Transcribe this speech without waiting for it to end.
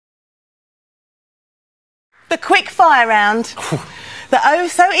The quick fire round. The oh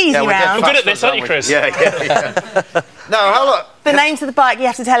so easy round. You're good at this, aren't you, Chris? Yeah. No, hold on. The names of the bike, you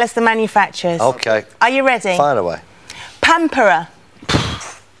have to tell us the manufacturers. OK. Are you ready? Fire away. Pampera.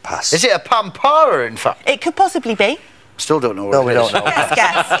 Pass. Is it a Pampara, in fact? It could possibly be. Still don't know what No, we don't know.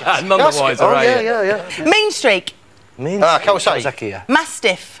 Gas. None the wiser, Oh, are you? yeah. Mean Streak. Kawasaki. Yeah.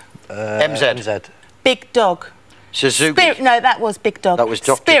 Mastiff. MZ. Big Dog. Suzuki. Spirit. No, that was Big Dog. That was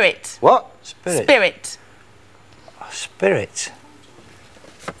Dr. Spirit. What? Spirit. Spirit.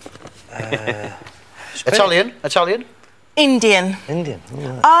 Italian. Indian. Indian.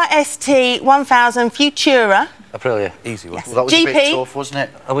 RST 1000 Futura. Aprilia. Easy one. Yes. Well, that was a GP. bit tough, wasn't it?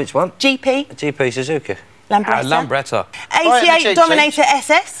 Oh, which one? GP. GP Suzuki. Lambretta. Lambretta. 88 change. Dominator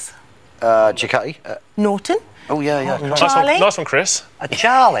SS. Ducati. Norton. Oh, yeah. Charlie. Nice one, Chris. A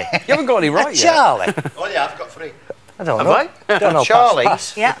Charlie. You haven't got any right yet. Charlie. Oh, yeah, I've got 3. I don't Have know. I? Don't know. Charlie.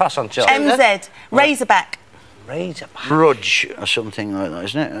 Pass. Yeah. Pass on Charlie. MZ. Razorback. Razorback. Rudge or something like that,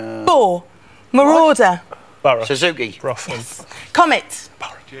 isn't it? Boar. Marauder. Barra. Suzuki. Rough. Comet.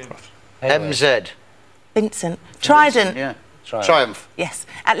 MZ. Vincent. Trident. Yeah. Triumph. Yes.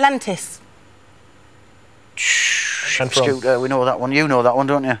 Atlantis. And from. Scooter, we know that one. You know that one,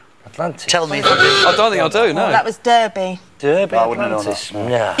 don't you? Atlantis. Tell me if I I don't think I do, no. That was Derby. Derby. I wouldn't know Atlantis. that.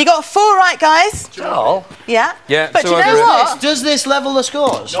 Yeah. You got 4 right, guys. Joel. Yeah. Yeah, But so you I know agree. what? Does this level the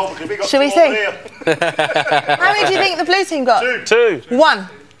scores? No, because we got Shall we 2 see? over here. How many do you think the blue team got? 2. 1. 2.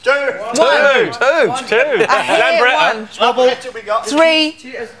 One. 2. I hear Lambretta. 1, We got 3,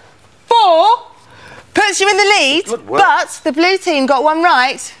 4. Puts you in the lead, work. but the blue team got 1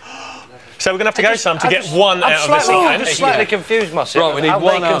 right. So we're going to have to go some to get 1 out of this I'm event. just slightly confused myself. Right, we need How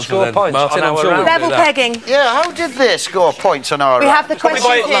 1 they can answer score then. points Martin, on I'm our sure round. we'll do Level that. pegging. Yeah, how did they score points on our We have the questions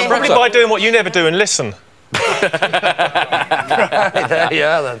By, here. probably by doing what you never do and listen. There you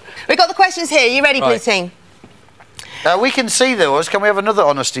are, then. We've got the questions here. You ready, blue Right. team? We can see those. Can we have another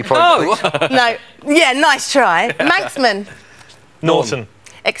honesty point, No. please? No. Yeah, nice try. Manxman. Norton.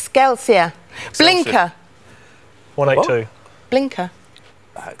 Excelsior. Blinker. 182. Blinker.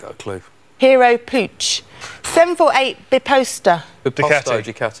 I ain't got a clue. Hero Pooch. 748 Biposta.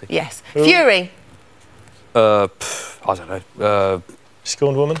 Ducati. Yes. Fury. I don't know.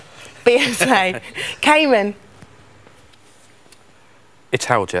 Scorned woman. BSA. Cayman.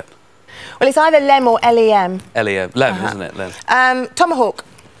 Italjet. Well, it's either Lem or LEM. Lem, isn't it? Lem. Tomahawk.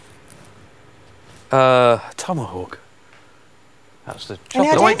 Tomahawk. That's the Any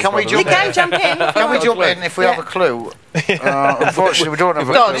chocolate. ideas? Can we You jump can jump in. Can we jump in if we have a clue? Unfortunately, we don't have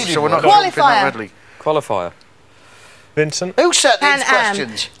a clue, so we're not jumping that Qualifier. readily. Qualifier. Vincent. Who set Pan these Am.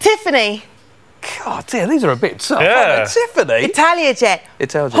 questions? Tiffany. God, dear, these are a bit tough. Yeah. Tiffany. Italiajet.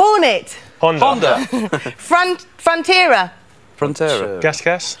 Italjet. Hornet. Honda. Frontiera. Frontera.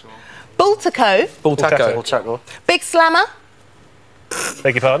 Gas. Bultaco. Bultaco. We'll tackle. Big Slammer.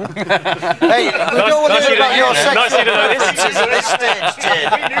 Beg your pardon. Hey, we don't want to hear about your sex nice you to know this. preferences at this stage,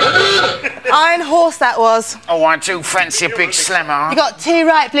 Jade. Iron Horse that was. Oh, I do fancy a big slammer. You got 2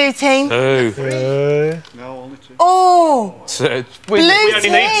 right, blue team. 2. No, only 2. Oh, So, blue We only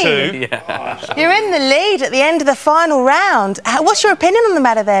team. need 2. yeah. You're in the lead at the end of the final round. What's your opinion on the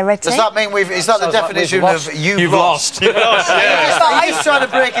matter there, Red Does team? that mean is that the definition of You've lost. You've lost, yeah. But He's trying to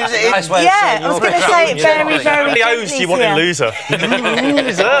break it in. Nice way of yeah, saying I was you're going to right. say it very, very How many O's do you want in gently loser? here.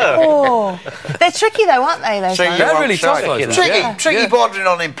 Oh, they're tricky though, aren't they? Those So ones? They're really tough, those ones. Tricky bordering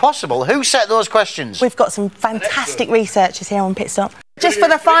on impossible. Who set those questions? We've got some fantastic researchers here on Pitstop. Just for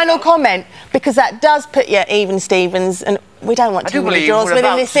the final comment, because that does put you even Stevens, and we don't want too many draws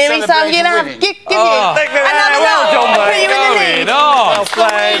within this series, so I'm going to have give you another roll. Put you in the lead. Well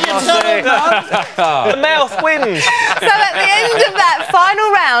The mouth wins. So at the end of that final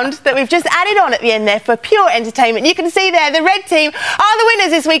round that we've just added on at the end there for pure entertainment, you can see there the red team are the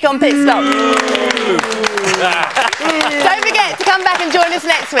winners this week on Pitstop. Don't forget to come back and join us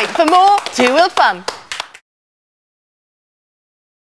next week for more two-wheeled fun.